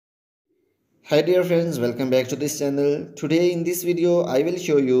Hi dear friends, welcome back to this channel. Today in this video I will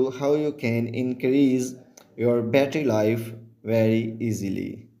show you how you can increase your battery life very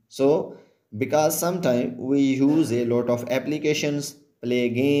easily. So because sometimes we use a lot of applications, play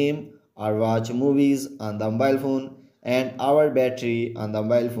game or watch movies on the mobile phone, and our battery on the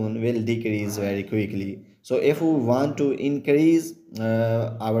mobile phone will decrease very quickly. So if we want to increase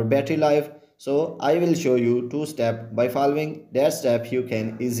our battery life, so I will show you two steps. By following that step you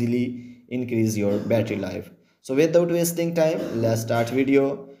can easily increase your battery life. So without wasting time, let's start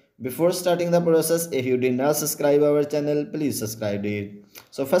video. Before starting the process, if you did not subscribe our channel, please subscribe it.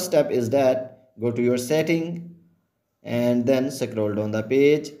 So first step is that go to your setting and then scroll down the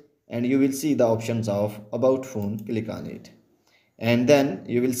page and you will see the options of about phone. Click on it and then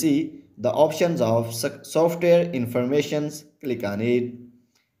you will see the options of software informations. Click on it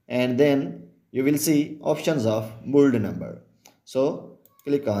and then you will see options of build number. So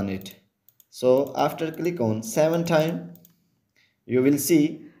click on it. So after click on 7 times, you will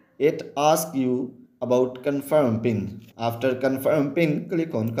see it ask you about confirm pin. After confirm pin,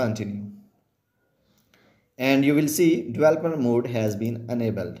 click on continue and you will see developer mode has been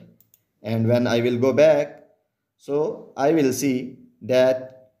enabled. And when I will go back, so I will see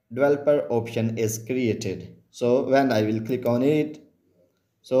that developer option is created. So when I will click on it,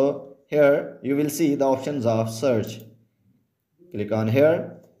 so here you will see the options of search. Click on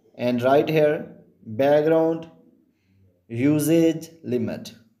here and write here background usage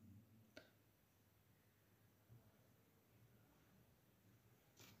limit.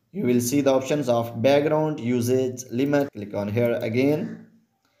 You will see the options of background usage limit. Click on here again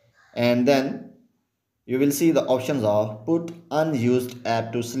and then you will see the options of put unused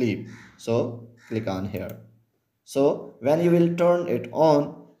app to sleep. So click on here. So when you will turn it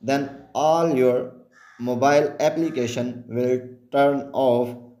on, then all your mobile application will turn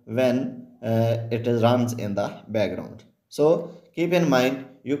off when it runs in the background. So keep in mind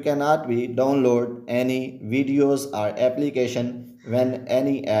you cannot be download any videos or application when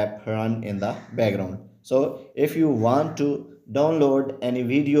any app run in the background. So if you want to download any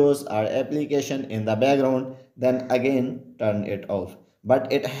videos or application in the background, then again turn it off.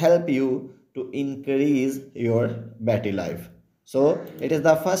 But it help you to increase your battery life. So it is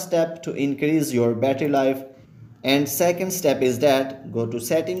the first step to increase your battery life. And second step is that go to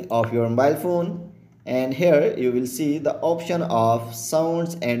setting of your mobile phone and here you will see the option of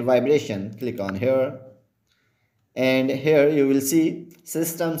sounds and vibration. Click on here and here you will see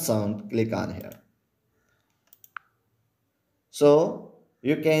system sound. Click on here. So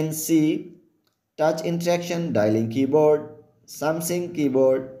you can see touch interaction, dialing keyboard, Samsung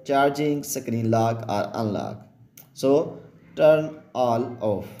keyboard, charging, screen lock or unlock. So turn all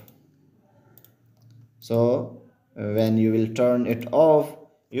off. So when you will turn it off,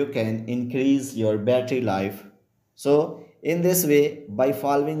 you can increase your battery life. So in this way, by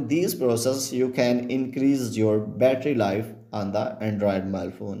following these processes, you can increase your battery life on the Android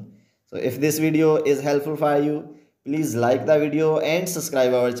mobile phone. So if this video is helpful for you, please like the video and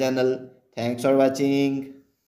subscribe our channel. Thanks for watching.